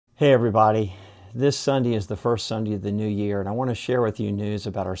Hey everybody, this Sunday is the first Sunday of the new year, and I want to share with you news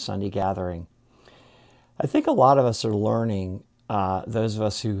about our Sunday gathering. I think a lot of us are learning, those of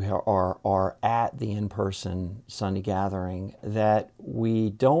us who are at the in-person Sunday gathering, that we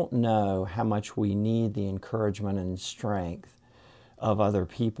don't know how much we need the encouragement and strength of other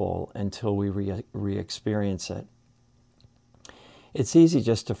people until we re-experience it. It's easy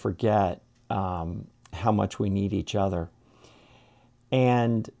just to forget how much we need each other.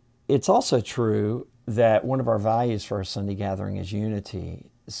 And it's also true that one of our values for our Sunday gathering is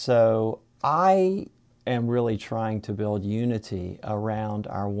unity. So I am really trying to build unity around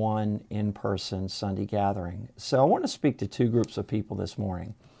our one in-person Sunday gathering. So I want to speak to two groups of people this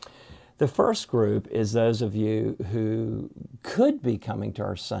morning. The first group is those of you who could be coming to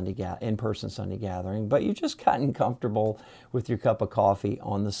our in-person Sunday gathering, but you just gotten comfortable with your cup of coffee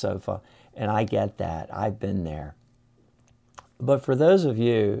on the sofa, and I get that. I've been there. But for those of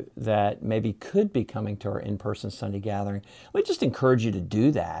you that maybe could be coming to our in-person Sunday gathering, let me just encourage you to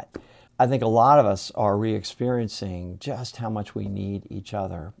do that. I think a lot of us are re-experiencing just how much we need each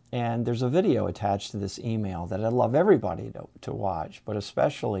other. And there's a video attached to this email that I'd love everybody to watch, but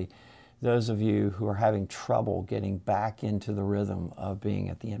especially those of you who are having trouble getting back into the rhythm of being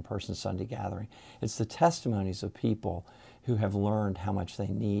at the in-person Sunday gathering. It's the testimonies of people who have learned how much they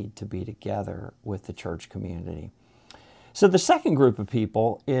need to be together with the church community. So the second group of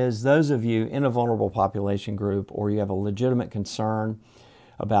people is those of you in a vulnerable population group, or you have a legitimate concern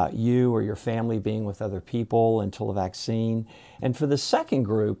about you or your family being with other people until a vaccine. And for the second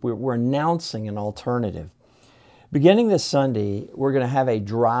group, we're announcing an alternative. Beginning this Sunday, we're going to have a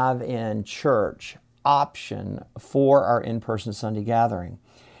drive-in church option for our in-person Sunday gathering.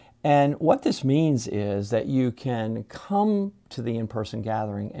 And what this means is that you can come to the in-person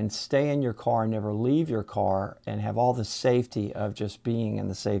gathering and stay in your car, never leave your car, and have all the safety of just being in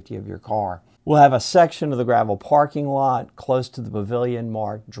the safety of your car. We'll have a section of the gravel parking lot close to the pavilion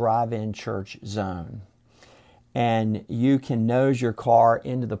marked Drive-In Church Zone. And you can nose your car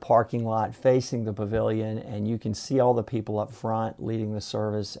into the parking lot facing the pavilion, and you can see all the people up front leading the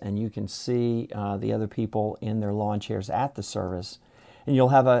service, and you can see the other people in their lawn chairs at the service. And you'll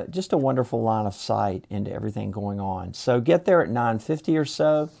have just a wonderful line of sight into everything going on. So get there at 9:50 or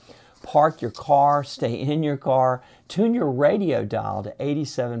so, park your car, stay in your car, tune your radio dial to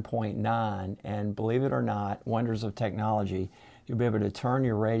 87.9, and believe it or not, wonders of technology, you'll be able to turn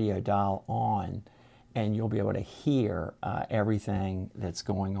your radio dial on and you'll be able to hear everything that's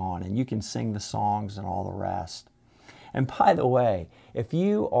going on. And you can sing the songs and all the rest. And by the way, if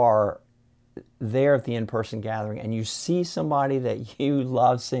you are there at the in-person gathering and you see somebody that you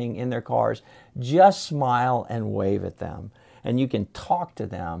love seeing in their cars, just smile and wave at them. And you can talk to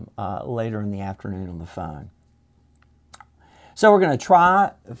them later in the afternoon on the phone. So we're going to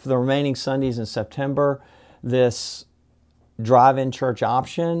try for the remaining Sundays in September this drive-in church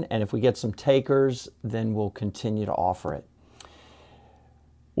option, and if we get some takers, then we'll continue to offer it.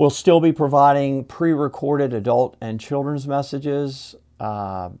 We'll still be providing pre-recorded adult and children's messages.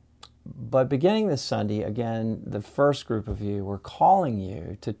 But beginning this Sunday, again, the first group of you, we're calling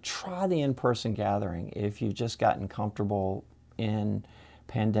you to try the in-person gathering if you've just gotten comfortable in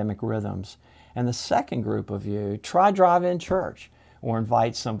pandemic rhythms. And the second group of you, try drive-in church or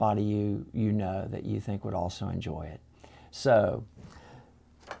invite somebody you know that you think would also enjoy it. So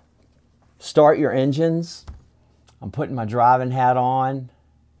start your engines. I'm putting my driving hat on,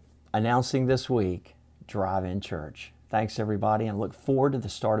 announcing this week, drive-in church. Thanks, everybody, and look forward to the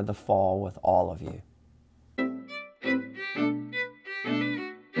start of the fall with all of you.